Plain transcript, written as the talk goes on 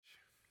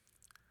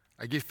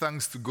I give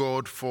thanks to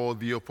God for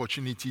the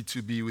opportunity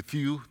to be with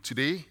you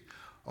today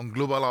on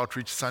Global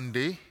Outreach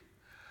Sunday.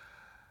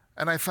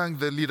 And I thank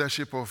the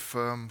leadership of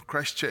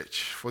Christ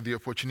Church for the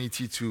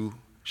opportunity to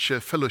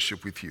share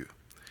fellowship with you.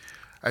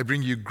 I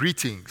bring you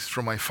greetings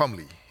from my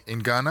family in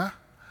Ghana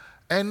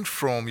and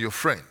from your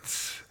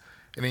friends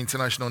in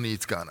International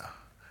Needs Ghana.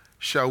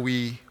 Shall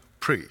we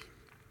pray?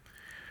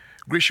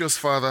 Gracious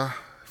Father,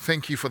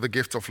 thank you for the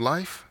gift of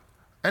life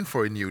and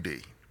for a new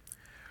day.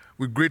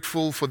 We're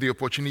grateful for the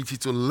opportunity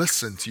to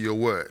listen to your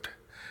word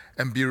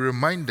and be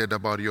reminded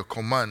about your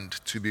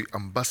command to be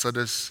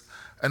ambassadors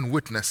and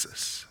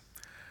witnesses.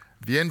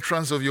 The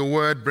entrance of your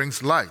word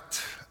brings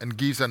light and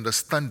gives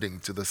understanding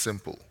to the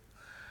simple.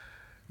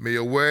 May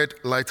your word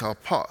light our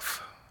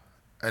path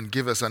and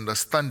give us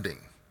understanding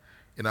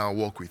in our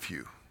walk with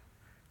you.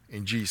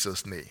 In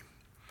Jesus' name,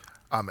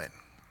 amen.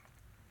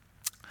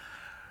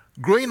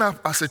 Growing up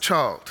as a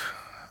child,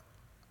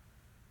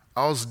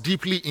 I was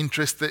deeply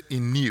interested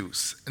in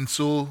news, and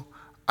so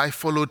I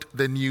followed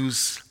the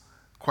news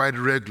quite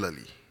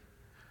regularly.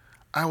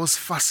 I was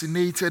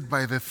fascinated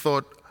by the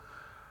thought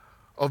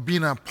of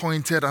being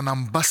appointed an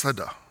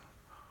ambassador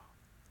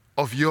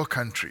of your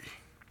country,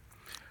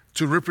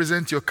 to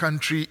represent your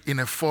country in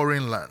a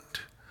foreign land.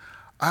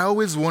 I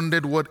always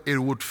wondered what it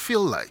would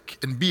feel like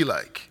and be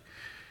like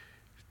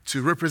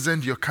to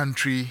represent your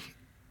country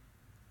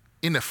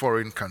in a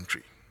foreign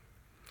country.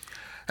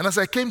 And as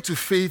I came to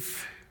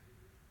faith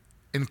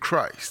in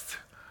Christ,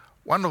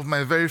 one of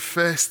my very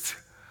first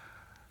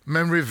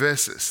memory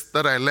verses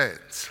that I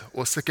learned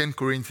was 2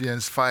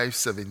 Corinthians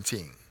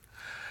 5:17.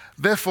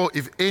 Therefore,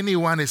 if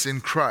anyone is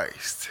in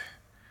Christ,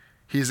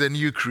 he is a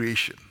new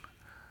creation.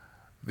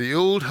 The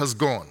old has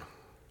gone,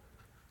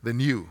 the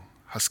new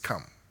has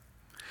come.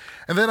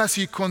 And then as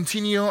you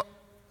continue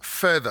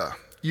further,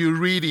 you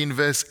read in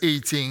verse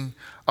 18,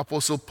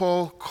 Apostle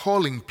Paul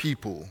calling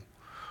people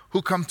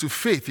who come to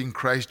faith in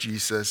Christ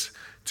Jesus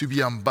to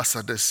be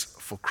ambassadors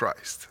for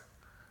Christ.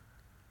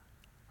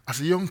 As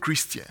a young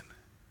Christian,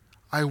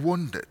 I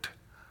wondered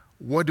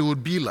what it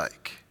would be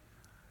like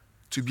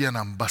to be an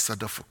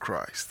ambassador for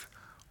Christ.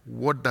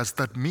 What does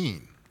that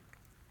mean?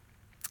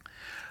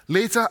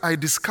 Later, I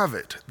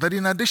discovered that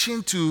in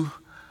addition to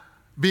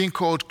being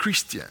called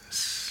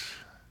Christians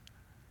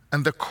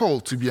and the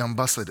call to be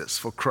ambassadors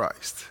for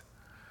Christ,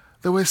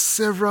 there were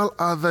several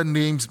other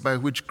names by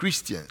which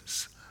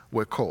Christians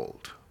were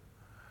called.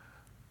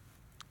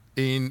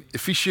 In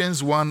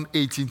Ephesians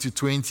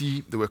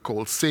 1:18-20, they were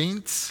called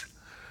saints.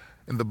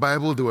 In the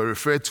Bible, they were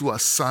referred to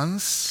as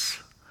sons,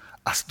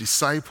 as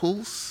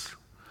disciples,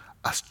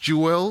 as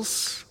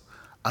jewels,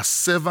 as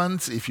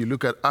servants, if you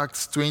look at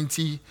Acts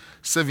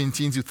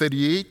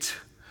 20:17-38.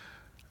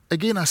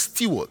 Again, as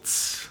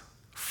stewards,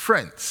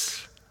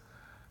 friends,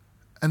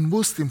 and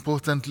most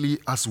importantly,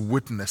 as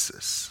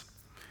witnesses.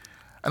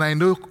 And I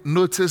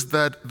noticed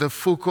that the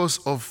focus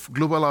of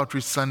Global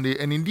Outreach Sunday,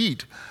 and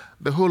indeed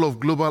the whole of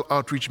Global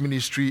Outreach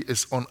Ministry,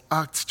 is on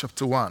Acts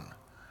chapter 1,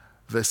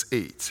 verse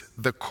 8,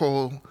 the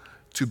call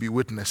to be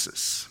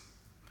witnesses.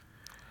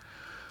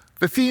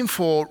 The theme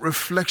for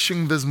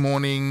reflection this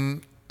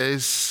morning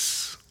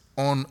is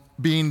on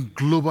being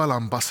global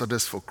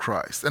ambassadors for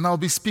Christ. And I'll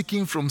be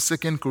speaking from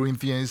 2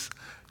 Corinthians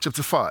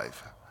chapter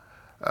 5,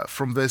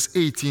 from verse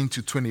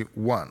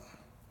 18-21.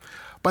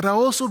 But I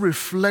also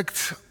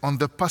reflect on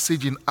the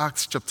passage in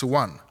Acts chapter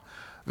 1,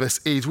 verse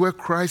 8, where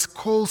Christ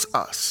calls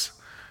us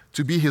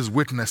to be his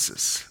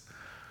witnesses.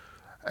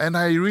 And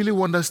I really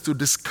want us to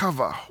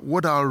discover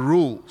what our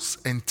roles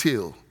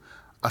entail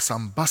as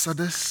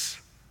ambassadors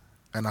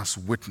and as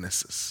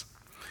witnesses.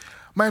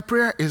 My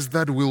prayer is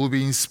that we will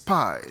be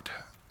inspired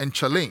and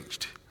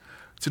challenged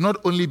to not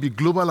only be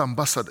global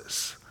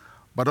ambassadors,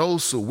 but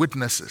also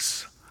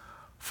witnesses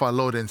for our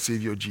Lord and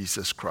Savior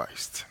Jesus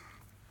Christ.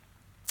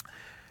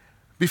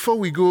 Before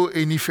we go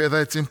any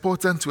further, it's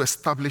important to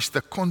establish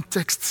the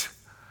context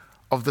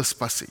of this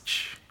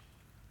passage.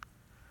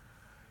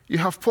 You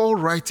have Paul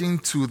writing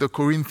to the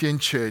Corinthian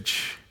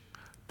church,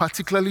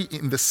 particularly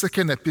in the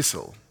second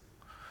epistle,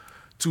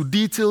 to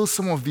detail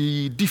some of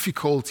the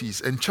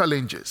difficulties and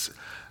challenges,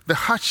 the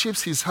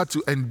hardships he's had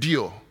to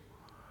endure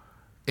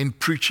in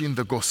preaching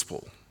the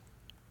gospel.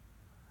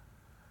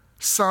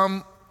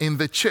 Some in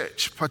the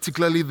church,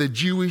 particularly the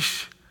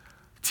Jewish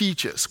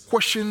teachers,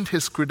 questioned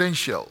his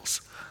credentials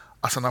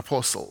as an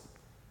apostle,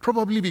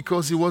 probably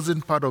because he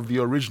wasn't part of the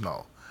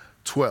original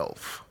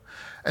 12.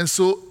 And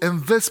so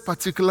in this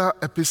particular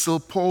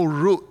epistle, Paul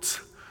wrote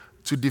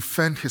to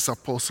defend his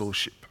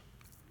apostleship.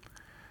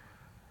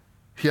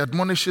 He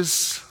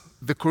admonishes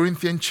the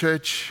Corinthian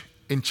church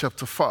in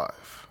chapter 5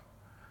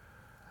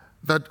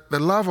 that the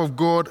love of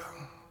God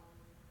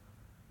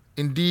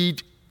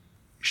indeed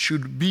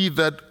should be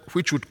that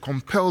which would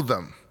compel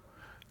them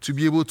to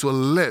be able to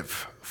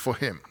live for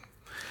him.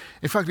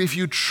 In fact, if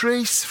you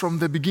trace from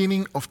the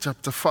beginning of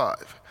chapter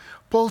 5,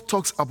 Paul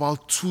talks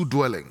about two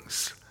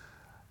dwellings,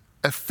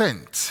 a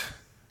tent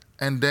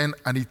and then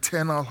an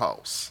eternal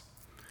house.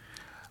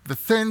 The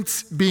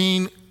tent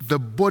being the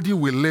body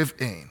we live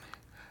in,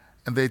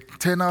 and the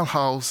eternal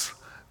house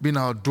being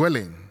our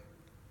dwelling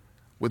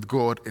with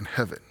God in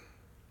heaven.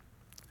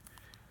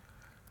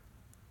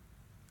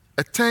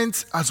 A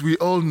tent, as we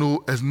all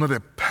know, is not a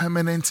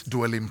permanent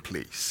dwelling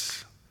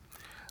place.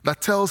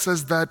 That tells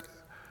us that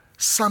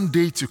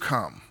someday to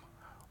come,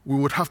 we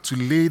would have to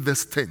lay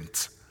this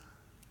tent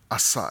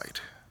aside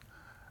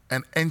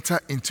and enter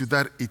into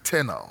that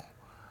eternal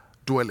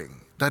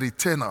dwelling, that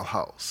eternal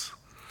house.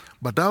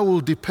 But that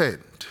will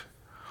depend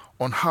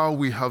on how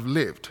we have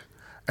lived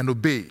and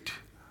obeyed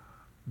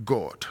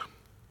God.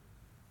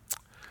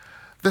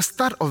 The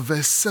start of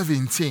verse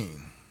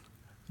 17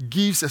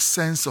 gives a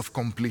sense of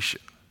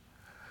completion.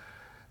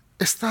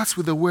 It starts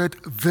with the word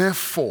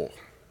therefore.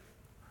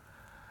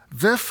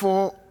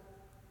 Therefore,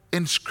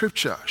 in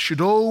Scripture,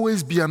 should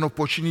always be an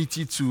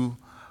opportunity to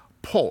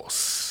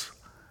pause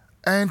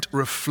and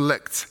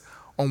reflect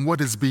on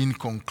what is being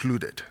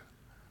concluded.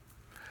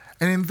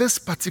 And in this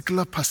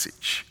particular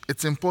passage,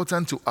 it's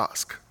important to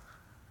ask,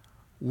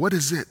 what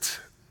is it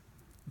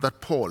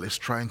that Paul is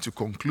trying to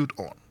conclude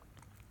on?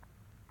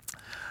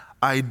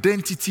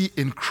 Identity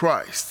in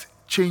Christ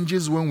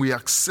changes when we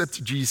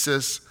accept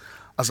Jesus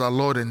as our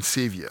Lord and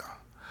Savior.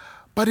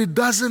 But it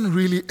doesn't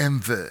really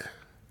end there.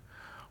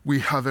 We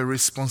have a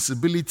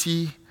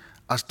responsibility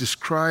as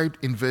described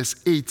in verse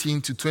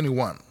 18 to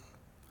 21.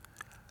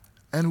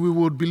 And we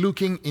will be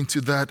looking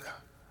into that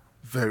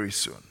very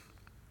soon.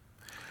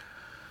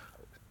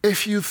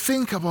 If you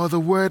think about the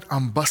word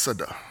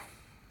ambassador,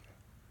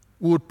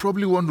 we would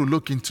probably want to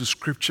look into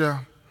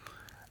Scripture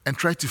and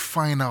try to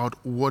find out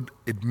what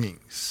it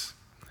means.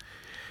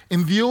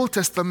 In the Old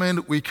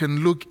Testament, we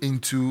can look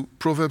into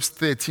Proverbs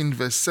 13,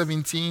 verse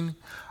 17,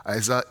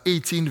 Isaiah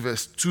 18,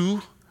 verse 2,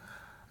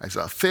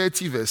 Isaiah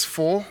 30, verse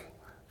 4,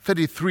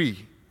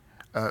 33,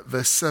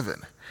 verse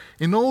 7.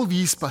 In all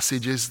these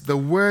passages, the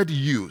word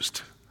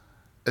used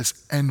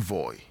is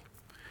envoy.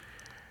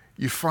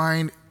 You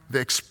find the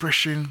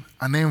expression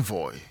an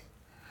envoy.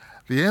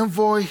 The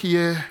envoy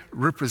here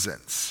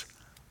represents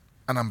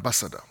an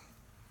ambassador.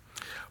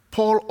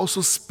 Paul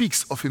also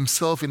speaks of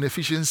himself in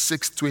Ephesians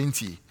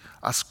 6:20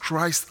 as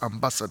Christ's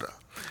ambassador,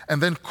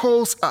 and then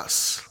calls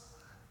us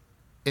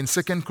in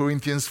 2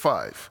 Corinthians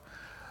 5,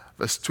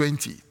 verse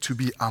 20, to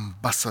be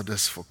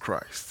ambassadors for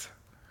Christ.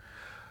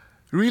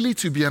 Really,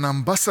 to be an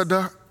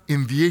ambassador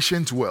in the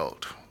ancient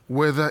world,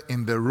 whether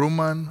in the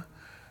Roman,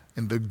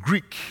 in the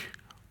Greek,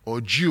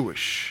 or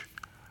Jewish,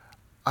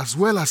 as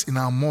well as in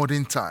our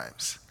modern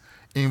times,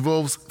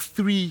 involves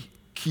three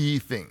key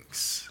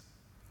things.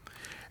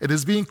 It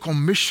is being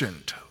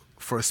commissioned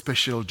for a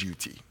special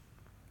duty.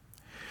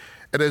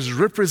 It is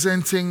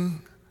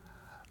representing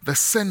the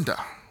sender,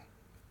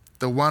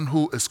 the one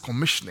who is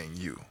commissioning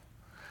you.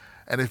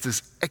 And it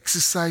is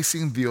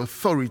exercising the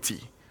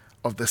authority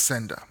of the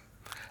sender.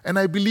 And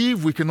I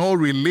believe we can all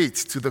relate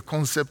to the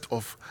concept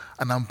of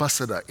an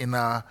ambassador in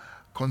our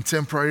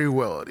contemporary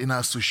world, in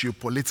our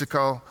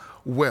socio-political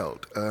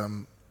world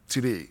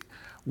today,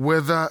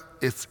 whether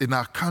it's in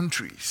our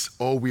countries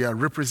or we are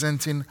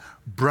representing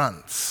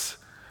brands.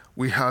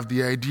 We have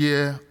the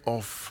idea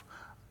of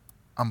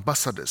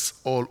ambassadors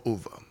all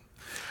over.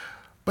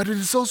 But it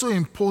is also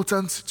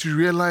important to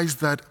realize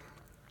that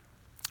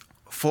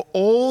for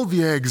all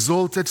their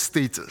exalted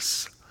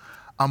status,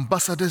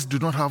 ambassadors do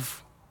not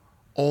have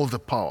all the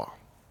power.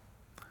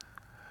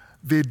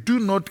 They do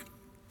not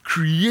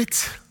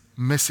create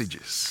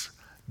messages.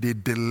 They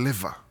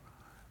deliver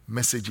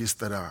messages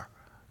that are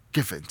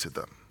given to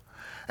them.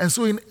 And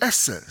so in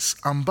essence,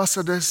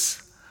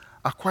 ambassadors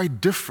are quite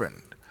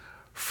different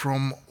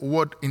from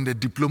what in the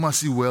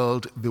diplomacy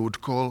world they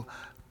would call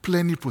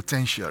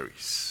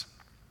plenipotentiaries.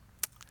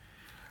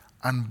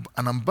 And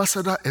an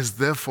ambassador is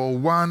therefore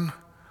one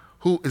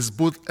who is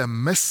both a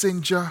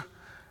messenger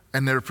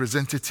and a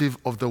representative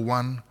of the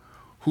one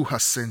who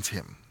has sent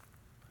him.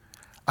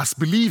 As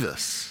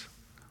believers,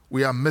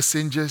 we are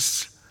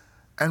messengers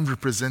and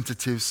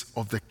representatives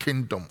of the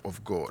kingdom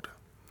of God.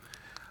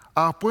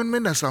 Our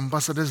appointment as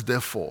ambassadors,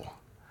 therefore,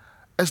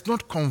 is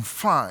not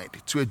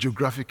confined to a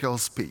geographical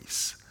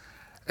space.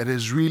 It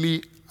is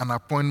really an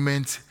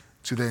appointment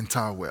to the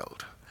entire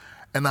world.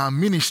 And our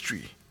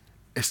ministry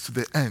is to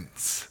the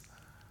ends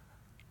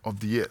of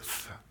the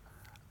earth,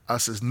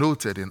 as is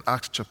noted in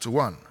Acts chapter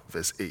 1,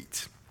 verse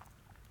 8.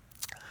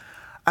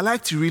 I'd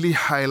like to really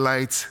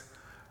highlight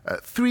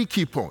three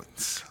key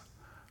points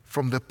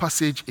from the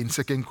passage in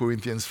 2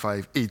 Corinthians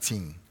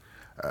 5:18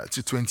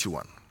 to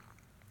 21.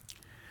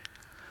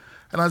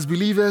 And as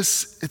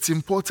believers, it's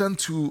important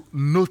to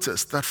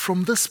notice that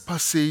from this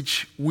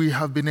passage, we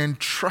have been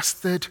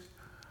entrusted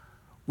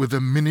with the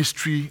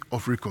ministry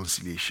of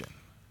reconciliation.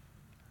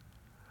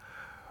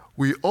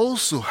 We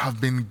also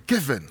have been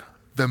given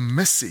the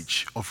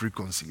message of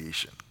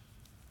reconciliation.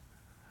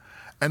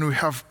 And we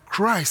have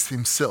Christ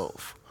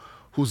himself,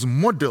 who's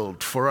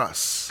modeled for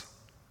us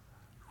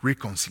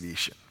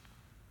reconciliation.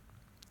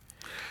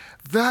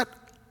 That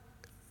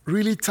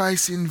really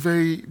ties in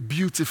very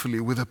beautifully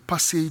with a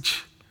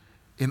passage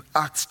in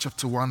Acts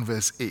chapter 1,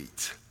 verse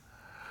 8,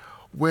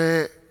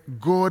 where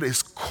God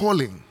is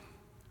calling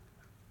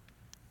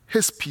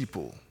his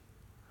people,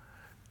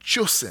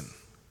 chosen,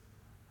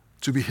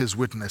 to be his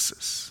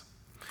witnesses.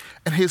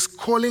 And he's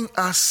calling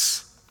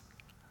us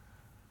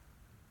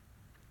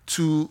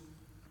to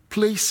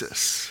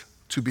places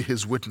to be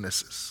his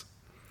witnesses.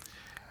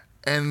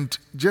 And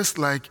just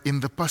like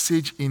in the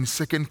passage in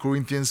 2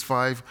 Corinthians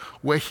 5,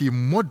 where he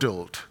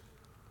modeled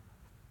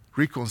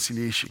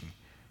reconciliation,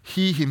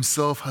 he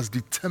himself has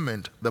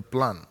determined the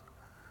plan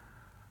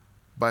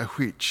by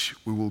which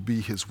we will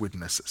be his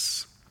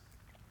witnesses.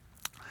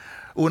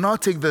 We'll now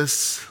take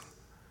this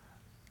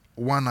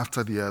one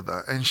after the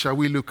other. And shall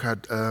we look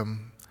at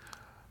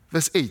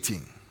verse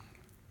 18?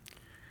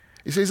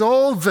 It says,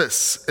 all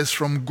this is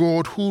from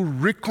God who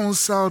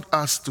reconciled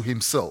us to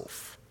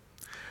himself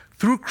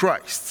through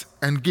Christ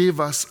and gave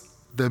us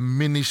the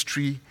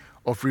ministry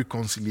of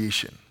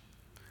reconciliation.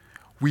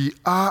 We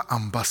are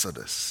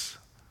ambassadors.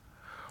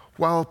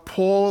 While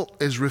Paul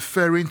is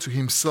referring to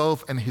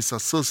himself and his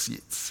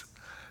associates,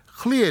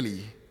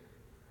 clearly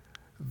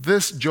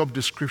this job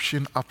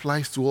description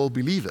applies to all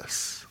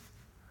believers.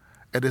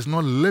 It is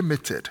not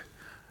limited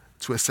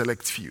to a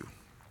select few.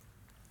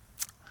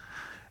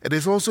 It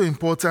is also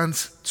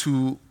important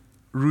to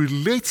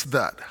relate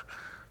that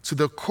to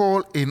the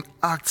call in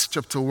Acts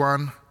chapter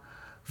 1,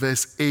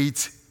 verse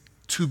 8,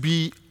 to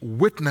be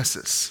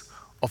witnesses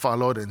of our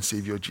Lord and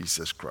Savior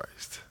Jesus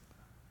Christ.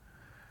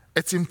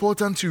 It's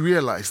important to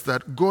realize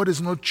that God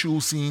is not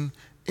choosing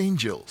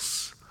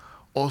angels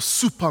or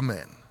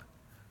supermen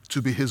to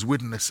be his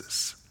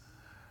witnesses.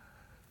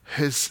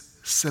 He's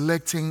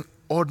selecting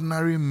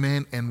ordinary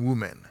men and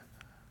women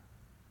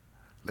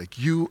like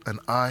you and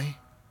I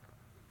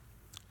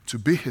to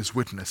be his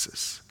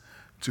witnesses,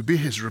 to be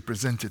his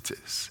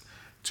representatives,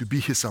 to be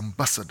his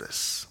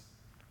ambassadors.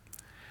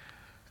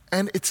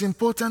 And it's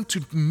important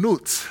to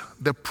note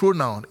the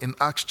pronoun in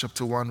Acts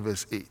chapter 1,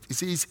 verse 8. It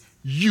says,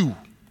 you.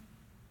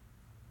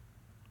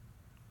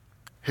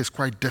 He's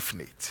quite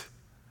definite.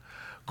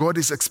 God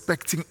is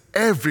expecting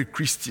every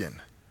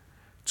Christian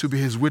to be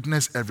his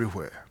witness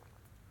everywhere.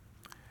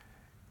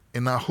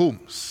 In our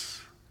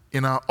homes,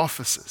 in our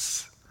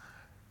offices,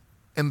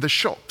 in the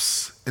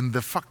shops, in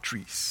the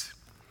factories,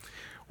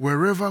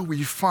 wherever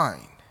we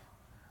find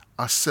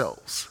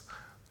ourselves,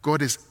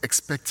 God is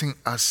expecting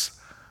us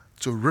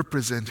to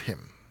represent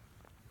him.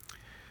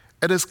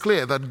 It is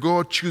clear that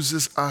God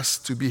chooses us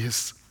to be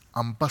his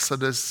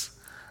ambassadors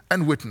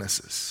and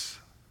witnesses,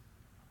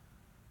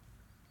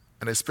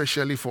 and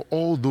especially for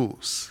all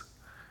those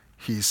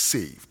he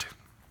saved.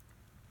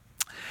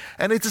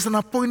 And it is an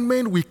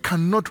appointment we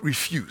cannot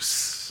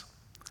refuse.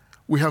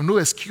 We have no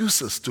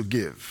excuses to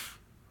give.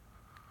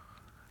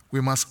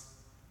 We must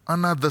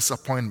honor this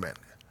appointment.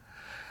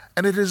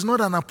 And it is not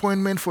an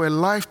appointment for a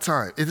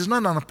lifetime. It is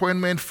not an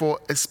appointment for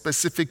a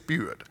specific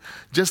period.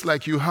 Just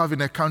like you have in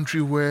a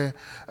country where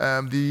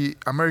the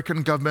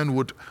American government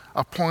would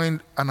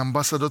appoint an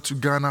ambassador to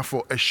Ghana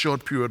for a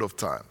short period of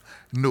time.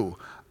 No,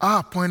 our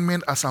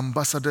appointment as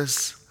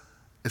ambassadors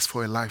is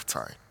for a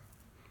lifetime.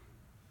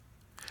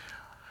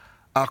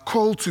 Our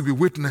call to be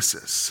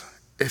witnesses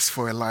is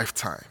for a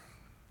lifetime.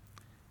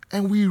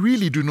 And we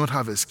really do not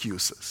have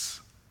excuses.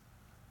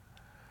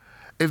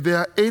 If there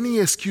are any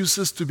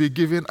excuses to be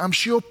given, I'm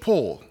sure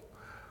Paul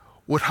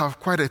would have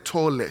quite a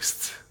tall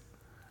list,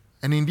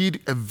 and indeed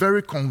a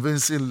very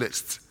convincing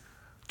list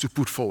to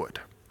put forward.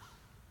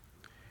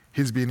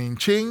 He's been in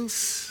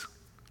chains,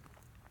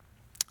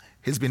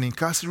 he's been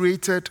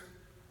incarcerated,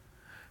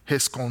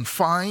 he's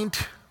confined,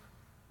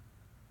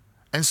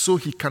 and so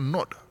he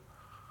cannot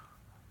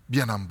be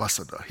an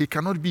ambassador. He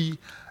cannot be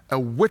a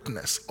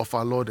witness of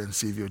our Lord and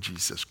Savior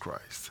Jesus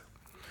Christ.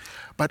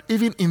 But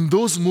even in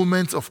those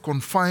moments of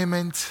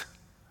confinement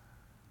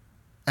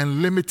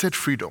and limited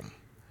freedom,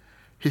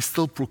 he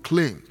still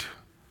proclaimed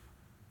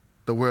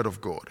the word of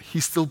God. He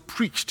still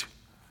preached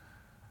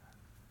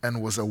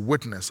and was a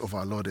witness of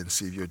our Lord and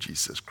Savior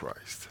Jesus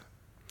Christ.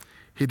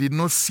 He did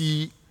not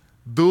see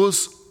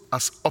those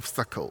as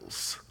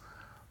obstacles,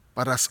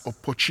 but as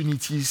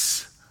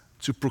opportunities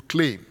to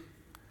proclaim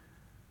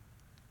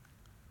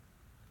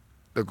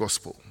the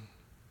gospel.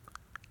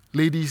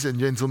 Ladies and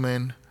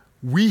gentlemen,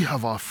 we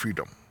have our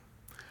freedom.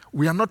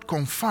 We are not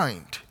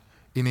confined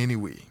in any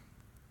way.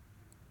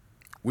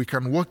 We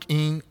can walk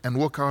in and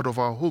walk out of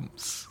our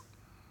homes.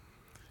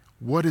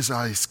 What is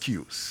our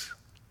excuse?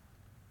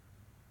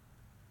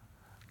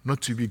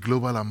 Not to be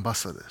global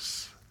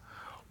ambassadors.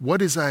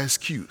 What is our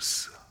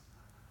excuse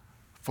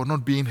for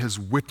not being his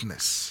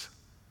witness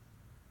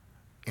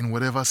in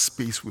whatever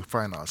space we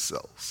find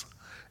ourselves,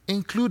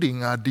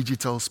 including our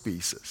digital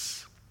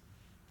spaces?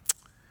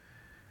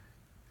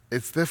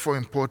 It's therefore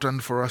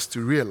important for us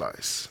to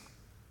realize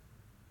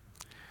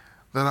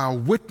that our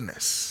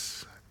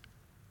witness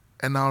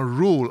and our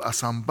role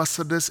as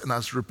ambassadors and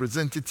as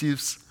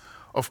representatives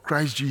of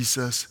Christ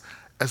Jesus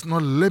is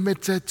not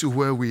limited to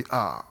where we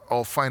are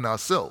or find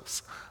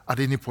ourselves at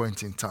any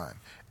point in time.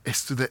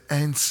 It's to the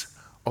ends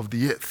of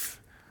the earth,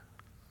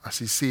 as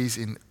he says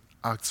in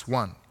Acts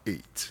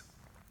 1:8.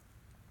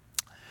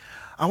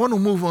 I want to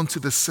move on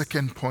to the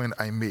second point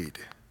I made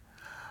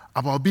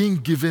about being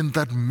given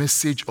that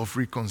message of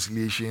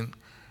reconciliation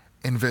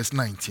in verse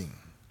 19.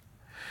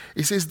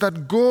 It says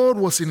that God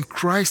was in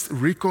Christ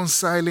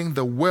reconciling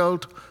the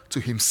world to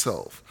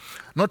himself,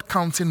 not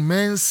counting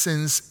men's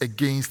sins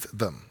against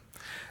them.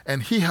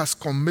 And he has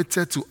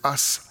committed to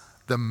us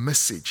the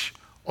message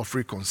of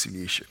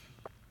reconciliation.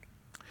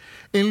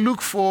 In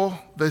Luke 4,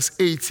 verse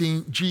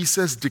 18,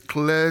 Jesus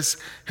declares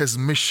his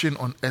mission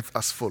on earth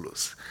as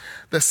follows.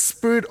 The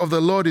Spirit of the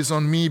Lord is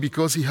on me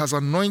because he has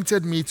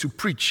anointed me to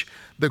preach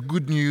the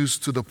good news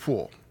to the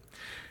poor.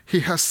 He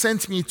has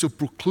sent me to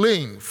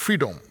proclaim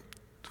freedom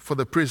for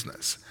the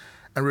prisoners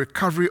and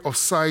recovery of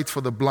sight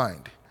for the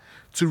blind,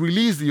 to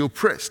release the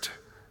oppressed,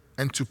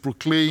 and to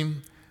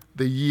proclaim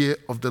the year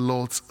of the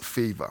Lord's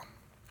favor.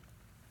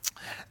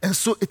 And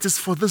so it is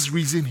for this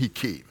reason he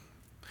came.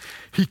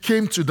 He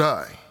came to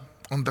die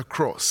on the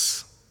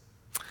cross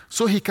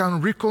so he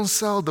can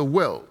reconcile the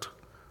world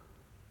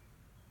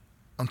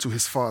unto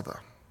his Father.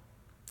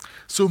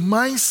 So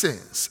my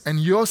sins and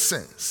your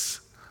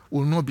sins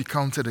will not be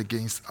counted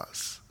against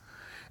us.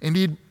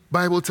 Indeed,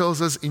 Bible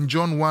tells us in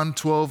John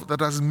 1:12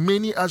 that as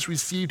many as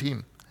received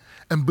him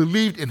and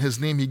believed in his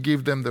name, he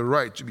gave them the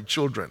right to be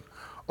children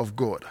of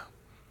God.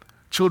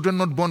 Children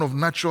not born of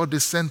natural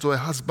descent or a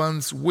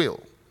husband's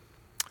will,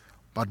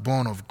 but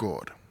born of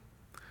God.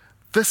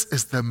 This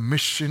is the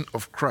mission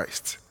of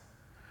Christ.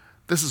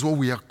 This is what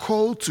we are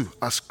called to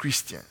as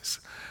Christians.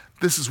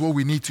 This is what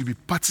we need to be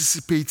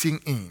participating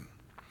in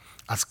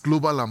as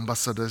global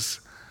ambassadors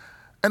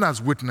and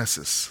as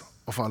witnesses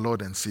of our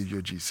Lord and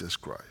Savior Jesus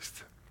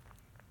Christ.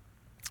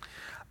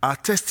 Our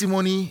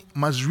testimony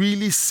must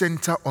really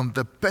center on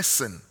the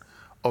person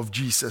of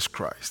Jesus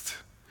Christ.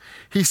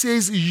 He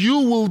says, "You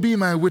will be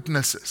my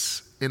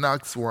witnesses," in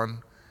Acts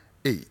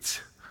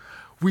 1:8.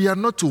 We are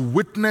not to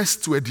witness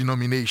to a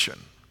denomination.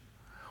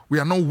 We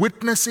are not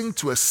witnessing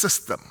to a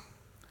system.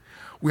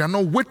 We are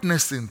not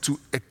witnessing to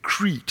a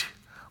creed,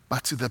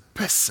 but to the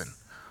person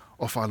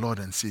of our Lord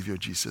and Savior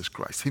Jesus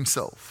Christ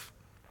himself.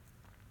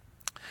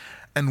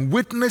 And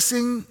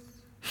witnessing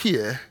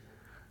here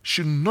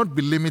should not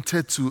be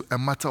limited to a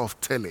matter of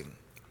telling,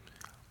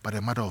 but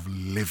a matter of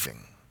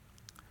living.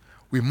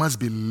 We must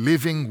be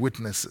living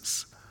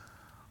witnesses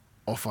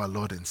of our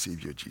Lord and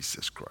Savior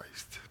Jesus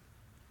Christ.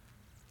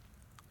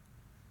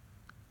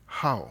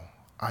 How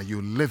are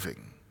you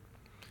living?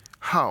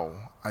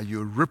 How are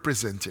you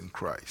representing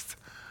Christ?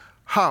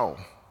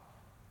 How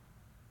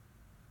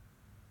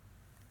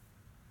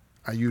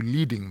are you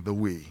leading the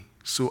way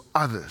so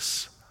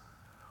others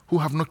who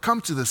have not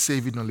come to the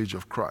saving knowledge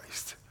of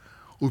Christ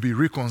will be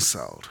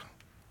reconciled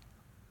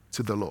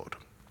to the Lord?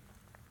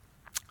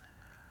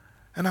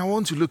 And I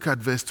want to look at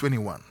verse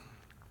 21,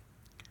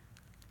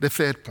 the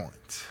third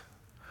point,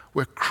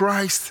 where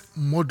Christ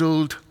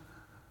modeled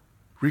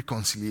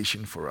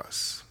reconciliation for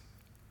us.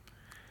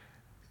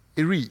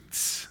 It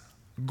reads,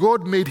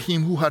 God made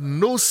him who had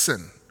no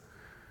sin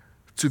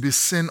to be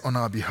sin on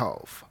our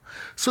behalf,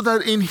 so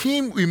that in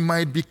him we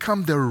might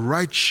become the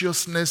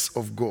righteousness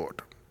of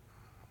God.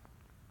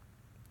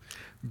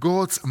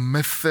 God's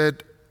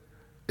method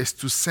is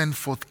to send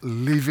forth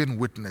living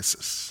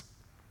witnesses.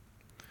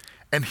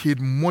 And he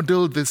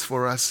modeled this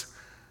for us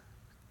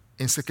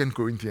in 2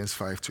 Corinthians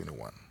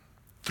 5:21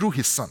 through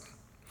his Son,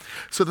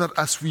 so that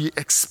as we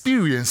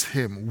experience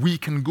him, we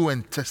can go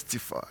and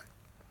testify.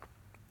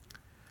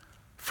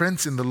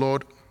 Friends in the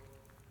Lord,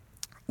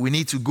 we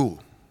need to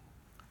go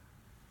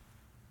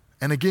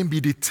and again be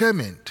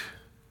determined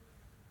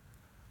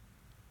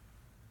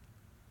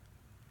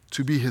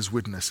to be his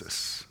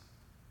witnesses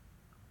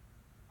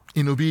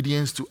in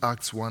obedience to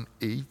Acts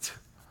 1:8,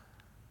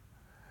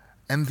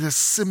 and the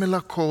similar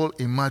call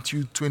in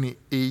Matthew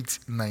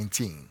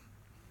 28:19,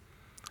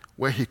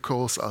 where he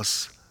calls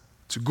us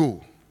to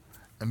go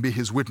and be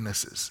his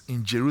witnesses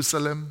in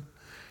Jerusalem,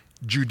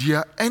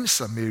 Judea, and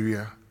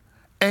Samaria,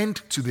 and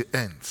to the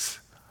ends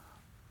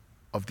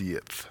of the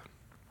earth.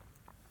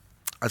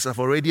 As I've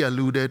already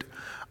alluded,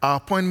 our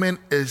appointment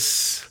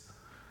is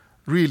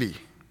really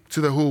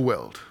to the whole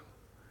world.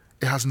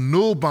 It has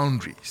no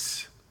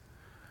boundaries.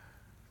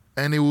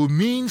 And it will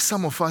mean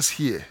some of us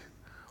here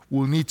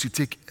will need to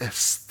take a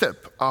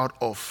step out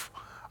of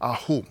our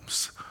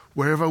homes,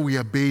 wherever we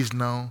are based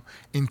now,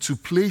 into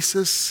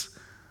places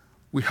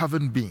we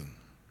haven't been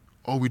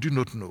or we do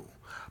not know,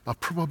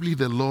 but probably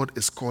the Lord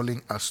is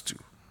calling us to.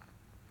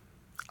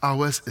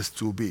 Ours is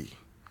to obey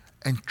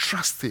and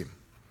trust him.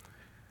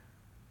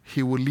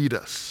 He will lead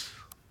us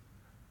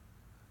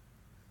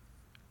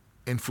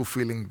in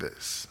fulfilling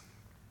this.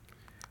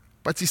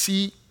 But you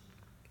see,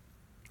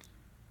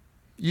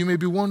 you may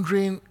be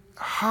wondering,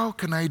 how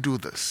can I do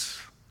this?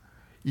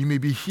 You may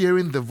be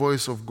hearing the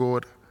voice of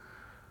God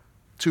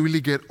to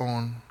really get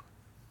on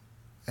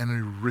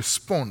and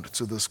respond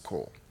to this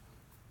call.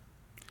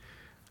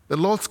 The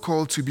Lord's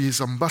call to be his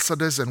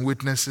ambassadors and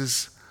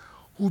witnesses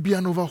will be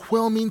an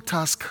overwhelming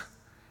task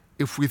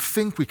if we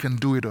think we can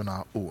do it on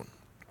our own.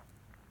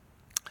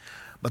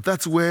 But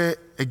that's where,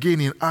 again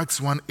in Acts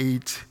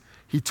 1:8,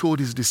 he told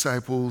his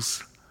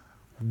disciples,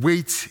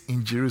 wait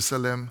in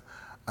Jerusalem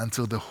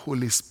until the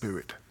Holy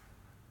Spirit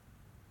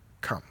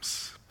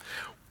comes.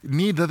 We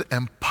need that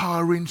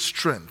empowering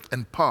strength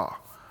and power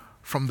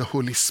from the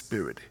Holy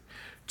Spirit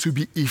to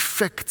be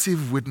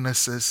effective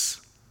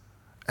witnesses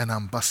and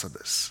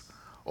ambassadors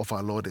of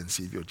our Lord and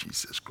Savior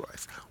Jesus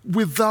Christ.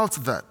 Without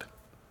that,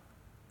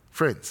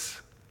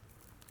 friends,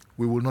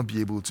 we will not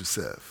be able to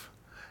serve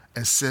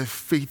and serve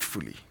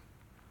faithfully.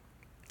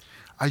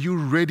 Are you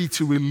ready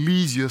to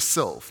release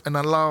yourself and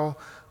allow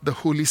the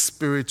Holy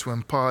Spirit to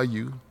empower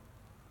you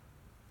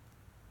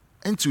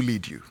and to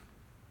lead you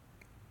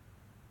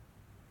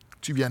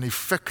to be an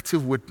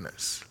effective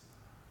witness,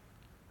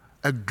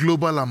 a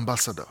global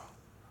ambassador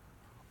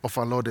of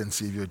our Lord and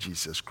Savior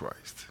Jesus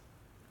Christ?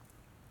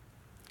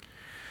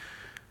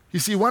 You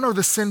see, one of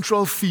the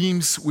central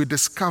themes we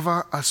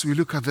discover as we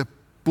look at the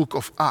book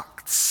of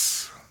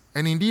Acts,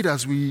 and indeed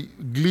as we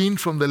glean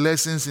from the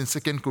lessons in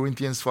 2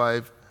 Corinthians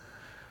 5,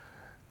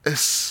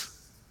 is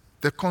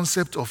the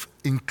concept of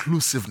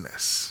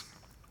inclusiveness.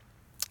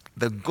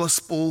 The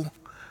gospel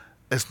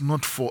is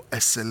not for a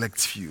select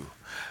few.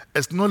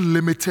 It's not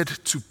limited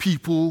to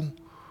people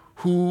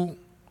who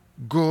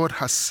God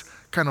has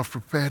kind of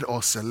prepared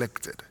or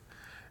selected.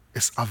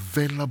 It's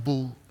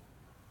available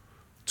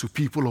to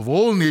people of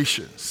all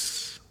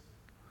nations,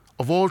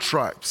 of all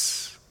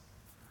tribes.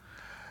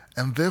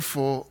 And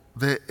therefore,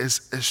 there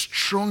is a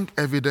strong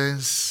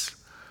evidence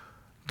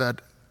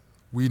that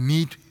we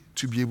need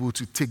to be able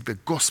to take the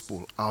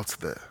gospel out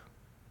there.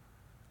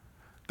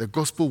 The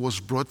gospel was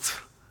brought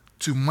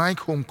to my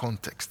home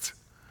context,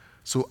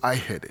 so I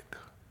heard it.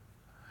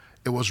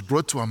 It was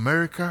brought to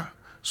America,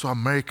 so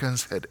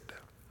Americans heard it.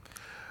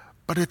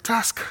 But the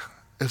task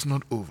is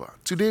not over.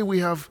 Today we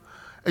have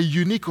a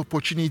unique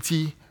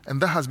opportunity, and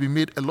that has been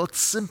made a lot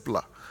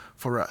simpler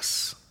for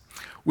us.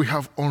 We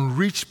have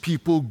unreached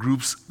people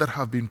groups that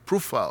have been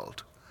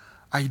profiled,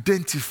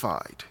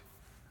 identified,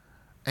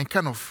 and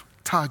kind of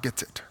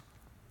targeted.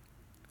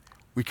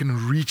 We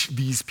can reach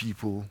these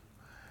people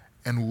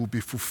and we will be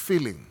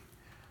fulfilling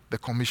the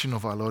commission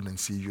of our Lord and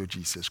Savior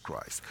Jesus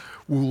Christ.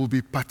 We will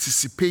be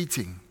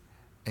participating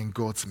in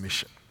God's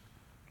mission.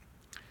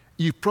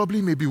 You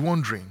probably may be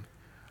wondering,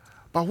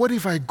 but what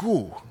if I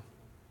go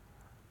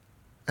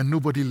and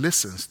nobody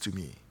listens to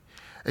me?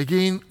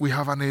 Again, we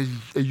have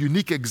a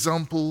unique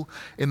example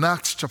in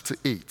Acts chapter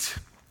 8.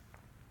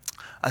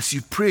 As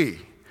you pray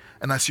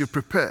and as you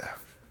prepare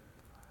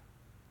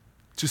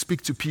to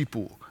speak to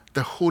people,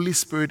 the Holy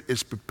Spirit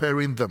is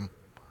preparing them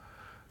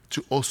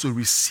to also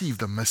receive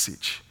the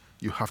message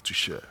you have to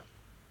share.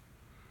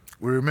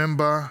 We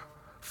remember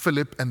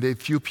Philip and the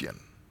Ethiopian.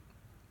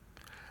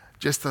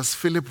 Just as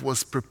Philip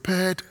was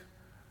prepared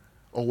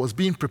or was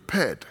being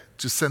prepared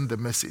to send the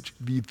message,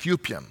 the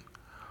Ethiopian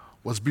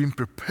was being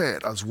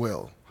prepared as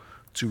well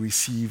to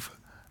receive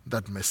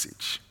that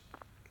message.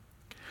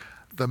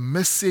 The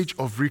message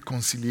of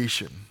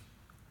reconciliation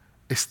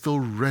is still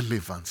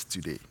relevant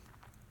today.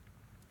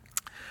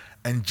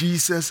 And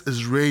Jesus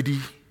is ready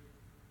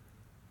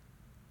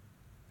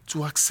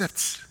to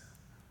accept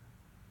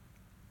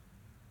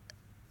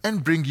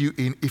and bring you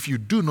in if you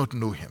do not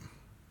know him.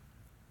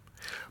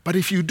 But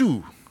if you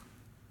do,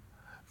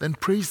 then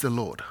praise the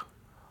Lord.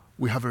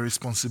 We have a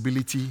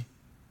responsibility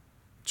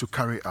to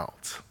carry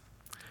out,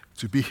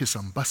 to be his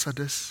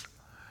ambassadors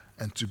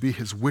and to be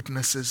his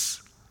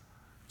witnesses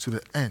to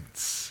the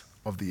ends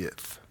of the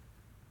earth.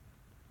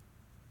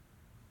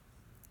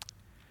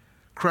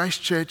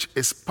 Christ Church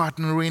is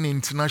partnering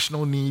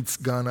International Needs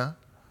Ghana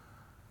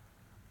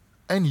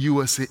and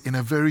USA in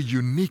a very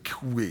unique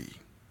way,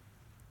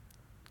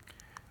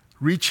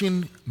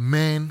 reaching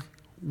men,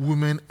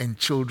 women, and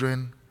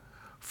children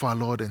for our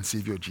Lord and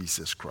Savior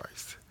Jesus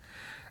Christ.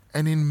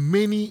 And in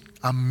many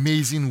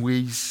amazing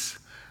ways,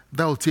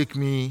 that will take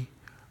me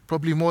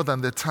probably more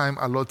than the time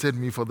allotted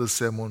me for this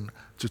sermon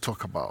to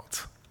talk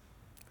about.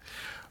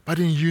 But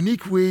in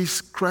unique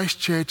ways, Christ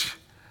Church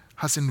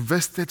has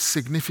invested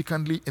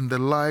significantly in the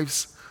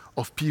lives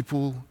of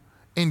people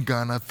in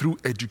Ghana through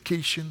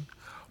education,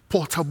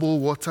 portable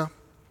water,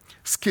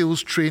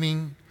 skills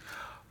training,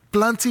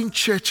 planting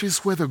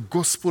churches where the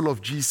gospel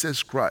of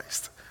Jesus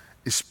Christ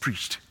is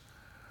preached.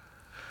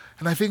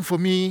 And I think for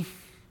me,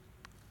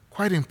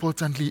 quite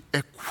importantly,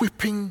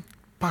 equipping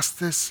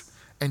pastors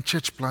and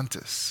church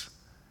planters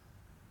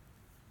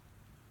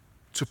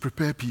to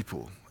prepare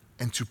people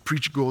and to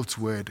preach God's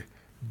word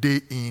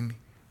day in,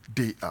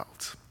 day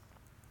out.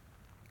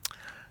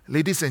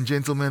 Ladies and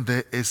gentlemen,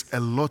 there is a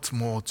lot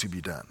more to be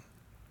done.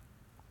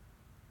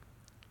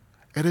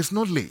 It is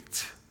not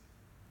late.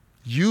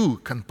 You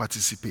can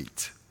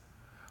participate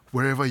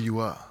wherever you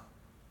are.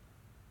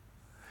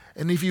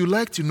 And if you'd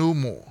like to know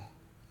more,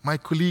 my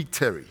colleague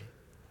Terry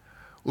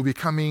will be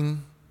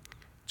coming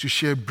to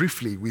share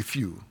briefly with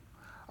you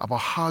about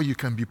how you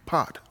can be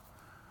part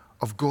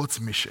of God's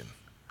mission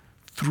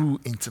through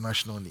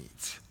international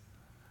needs.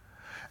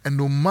 And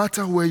no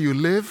matter where you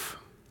live,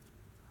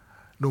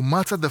 no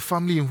matter the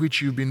family in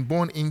which you've been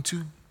born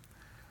into,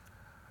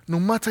 no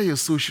matter your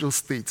social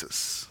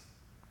status,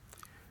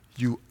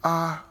 you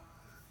are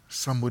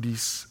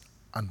somebody's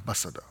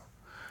ambassador.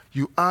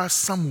 You are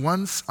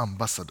someone's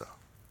ambassador,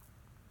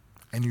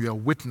 and you are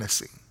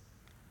witnessing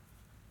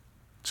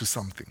to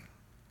something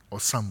or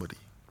somebody.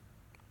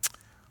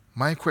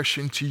 My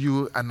question to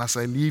you, and as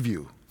I leave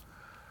you,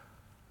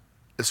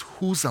 is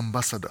whose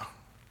ambassador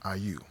are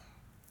you?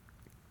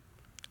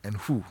 And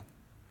who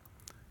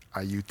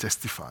are you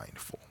testifying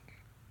for?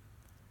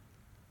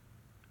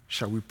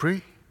 Shall we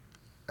pray?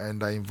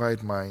 And I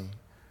invite my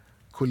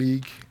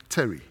colleague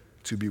Terry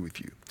to be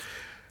with you.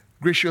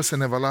 Gracious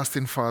and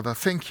everlasting Father,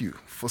 thank you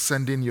for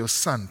sending your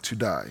Son to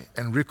die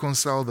and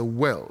reconcile the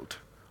world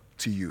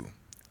to you.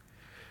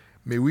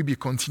 May we be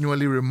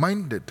continually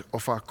reminded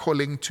of our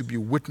calling to be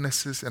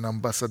witnesses and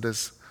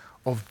ambassadors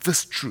of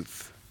this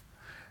truth,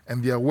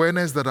 and the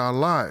awareness that our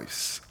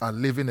lives are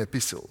living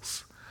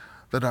epistles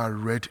that are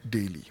read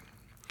daily.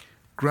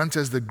 Grant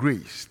us the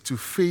grace to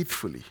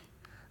faithfully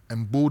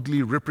and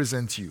boldly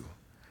represent you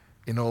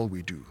in all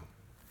we do.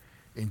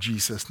 In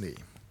Jesus'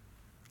 name,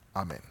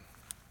 amen.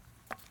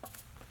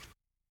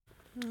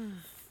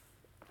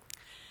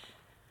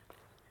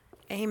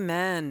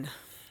 Amen.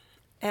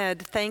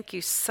 Ed, thank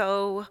you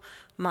so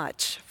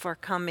much for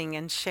coming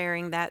and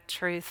sharing that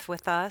truth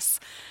with us.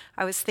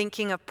 I was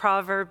thinking of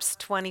Proverbs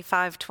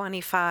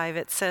 25:25.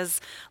 It says,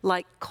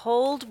 like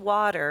cold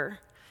water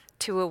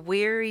to a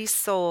weary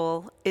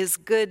soul is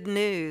good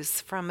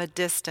news from a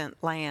distant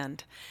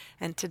land.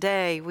 And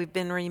today we've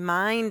been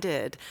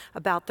reminded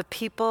about the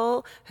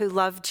people who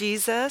love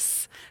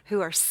Jesus,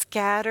 who are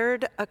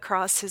scattered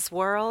across his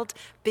world,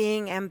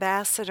 being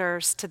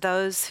ambassadors to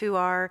those who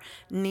are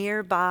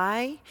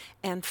nearby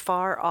and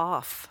far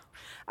off.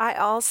 I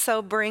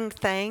also bring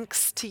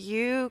thanks to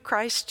you,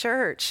 Christ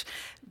Church,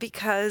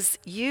 because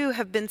you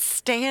have been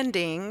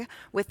standing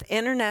with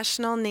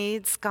International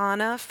Needs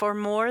Ghana for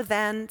more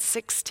than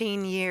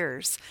 16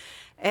 years.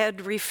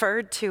 Ed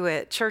referred to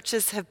it.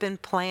 Churches have been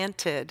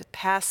planted,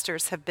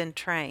 pastors have been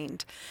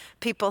trained,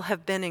 people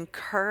have been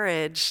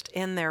encouraged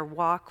in their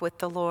walk with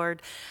the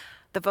Lord.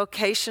 The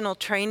vocational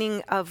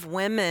training of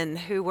women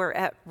who were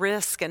at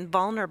risk and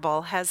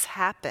vulnerable has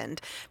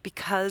happened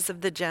because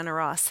of the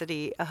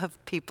generosity of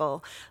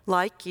people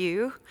like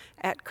you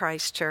at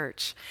Christ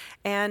Church.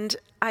 And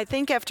I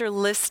think after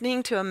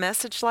listening to a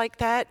message like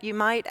that, you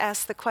might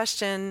ask the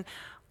question,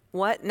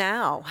 what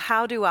now?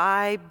 How do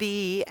I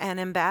be an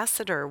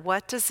ambassador?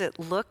 What does it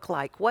look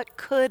like? What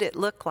could it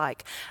look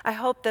like? I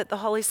hope that the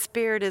Holy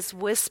Spirit is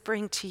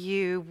whispering to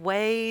you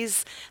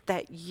ways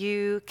that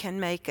you can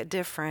make a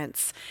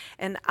difference.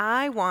 And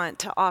I want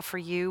to offer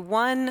you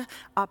one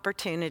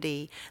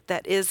opportunity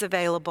that is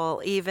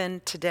available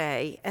even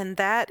today, and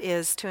that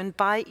is to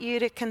invite you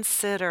to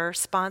consider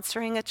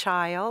sponsoring a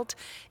child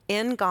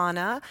in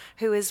Ghana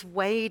who is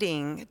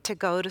waiting to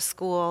go to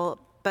school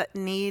but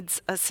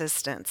needs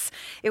assistance.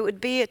 It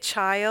would be a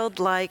child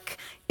like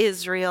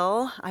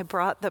Israel. I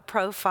brought the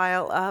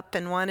profile up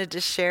and wanted to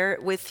share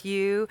it with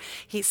you.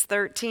 He's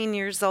 13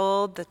 years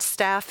old. The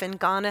staff in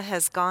Ghana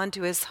has gone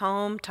to his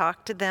home,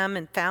 talked to them,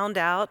 and found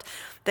out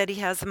that he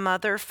has a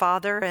mother,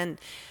 father, and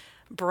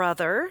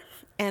brother,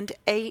 and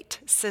 8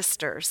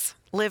 sisters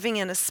living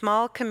in a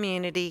small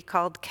community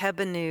called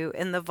Kebenu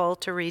in the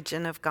Volta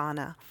region of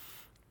Ghana.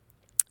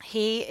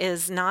 He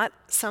is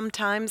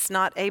sometimes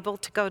not able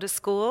to go to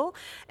school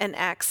and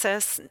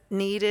access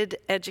needed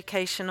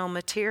educational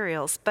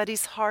materials, but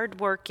he's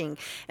hardworking.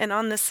 And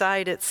on the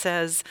side it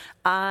says,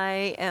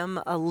 I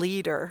am a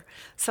leader.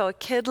 So a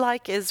kid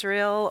like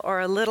Israel,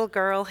 or a little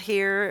girl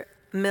here,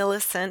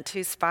 Millicent,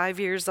 who's 5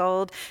 years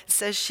old,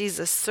 says she's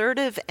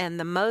assertive and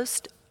the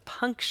most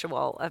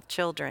punctual of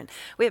children.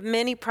 We have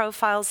many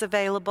profiles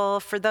available.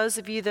 For those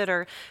of you that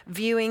are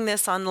viewing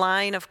this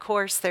online, of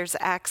course, there's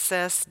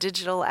access,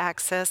 digital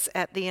access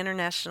at the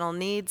International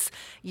Needs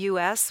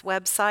US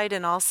website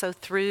and also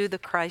through the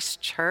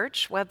Christ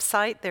Church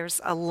website.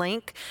 There's a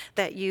link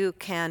that you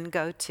can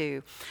go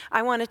to.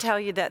 I want to tell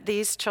you that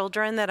these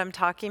children that I'm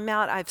talking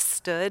about, I've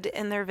stood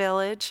in their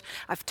village.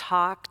 I've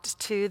talked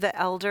to the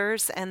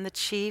elders and the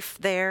chief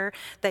there.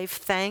 They've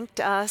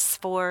thanked us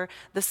for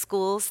the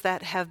schools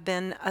that have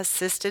been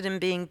assisted in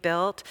being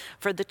built,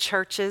 for the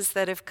churches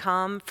that have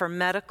come, for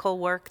medical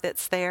work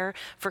that's there,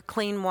 for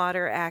clean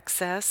water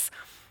access.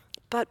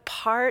 But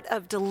part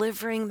of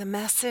delivering the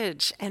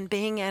message and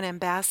being an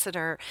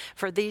ambassador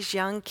for these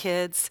young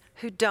kids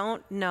who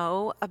don't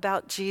know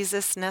about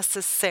Jesus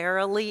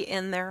necessarily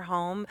in their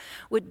home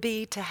would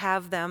be to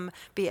have them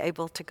be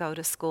able to go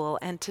to school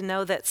and to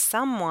know that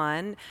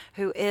someone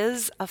who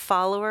is a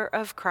follower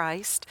of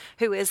Christ,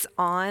 who is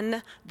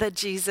on the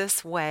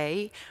Jesus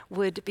way,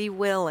 would be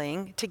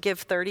willing to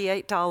give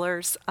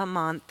 $38 a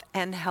month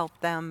and help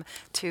them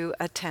to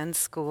attend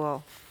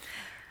school.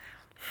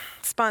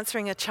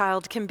 Sponsoring a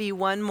child can be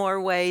one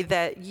more way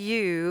that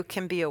you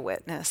can be a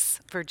witness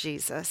for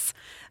Jesus,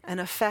 an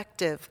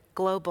effective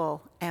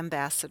global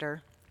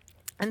ambassador.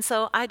 And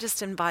so I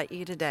just invite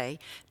you today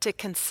to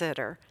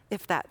consider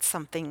if that's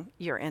something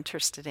you're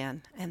interested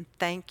in. And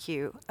thank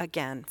you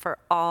again for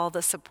all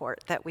the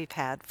support that we've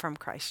had from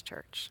Christ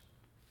Church.